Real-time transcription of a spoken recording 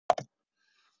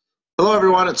Hello,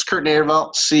 everyone. It's Kurt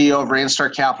Nadervelt, CEO of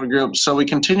Rainstar Capital Group. So we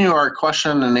continue our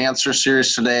question and answer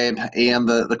series today. And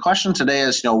the question today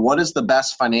is, what is the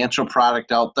best financial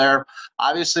product out there?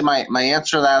 Obviously, my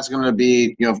answer to that is going to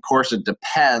be, of course, it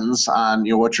depends on,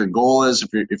 what your goal is.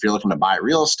 If you're looking to buy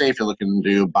real estate, if you're looking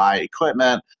to buy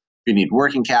equipment, if you need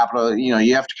working capital,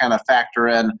 you have to kind of factor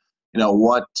in,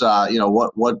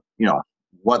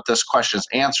 what this question is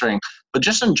answering. But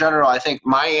just in general, I think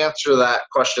my answer to that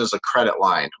question is a credit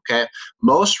line, okay?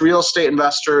 Most real estate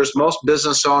investors, most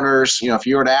business owners, if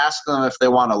you were to ask them if they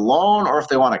want a loan or if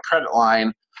they want a credit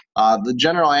line, the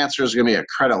general answer is going to be a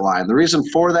credit line. The reason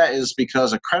for that is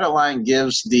because a credit line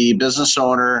gives the business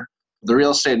owner, the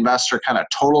real estate investor, kind of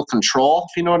total control,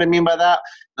 if you know what I mean by that,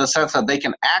 in the sense that they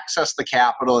can access the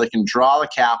capital, they can draw the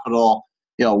capital,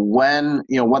 when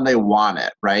they want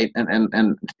it, right?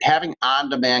 And having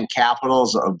on-demand capital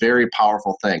is a very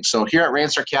powerful thing. So here at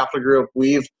Rainstar Capital Group,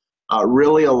 we've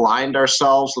really aligned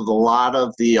ourselves with a lot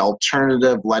of the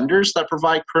alternative lenders that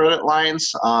provide credit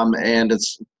lines, and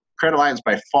credit lines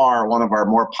by far one of our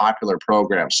more popular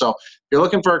programs. So if you're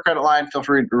looking for a credit line, feel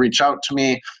free to reach out to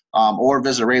me, or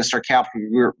visit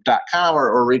rainstarcapitalgroup.com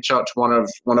or reach out to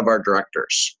one of our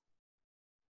directors.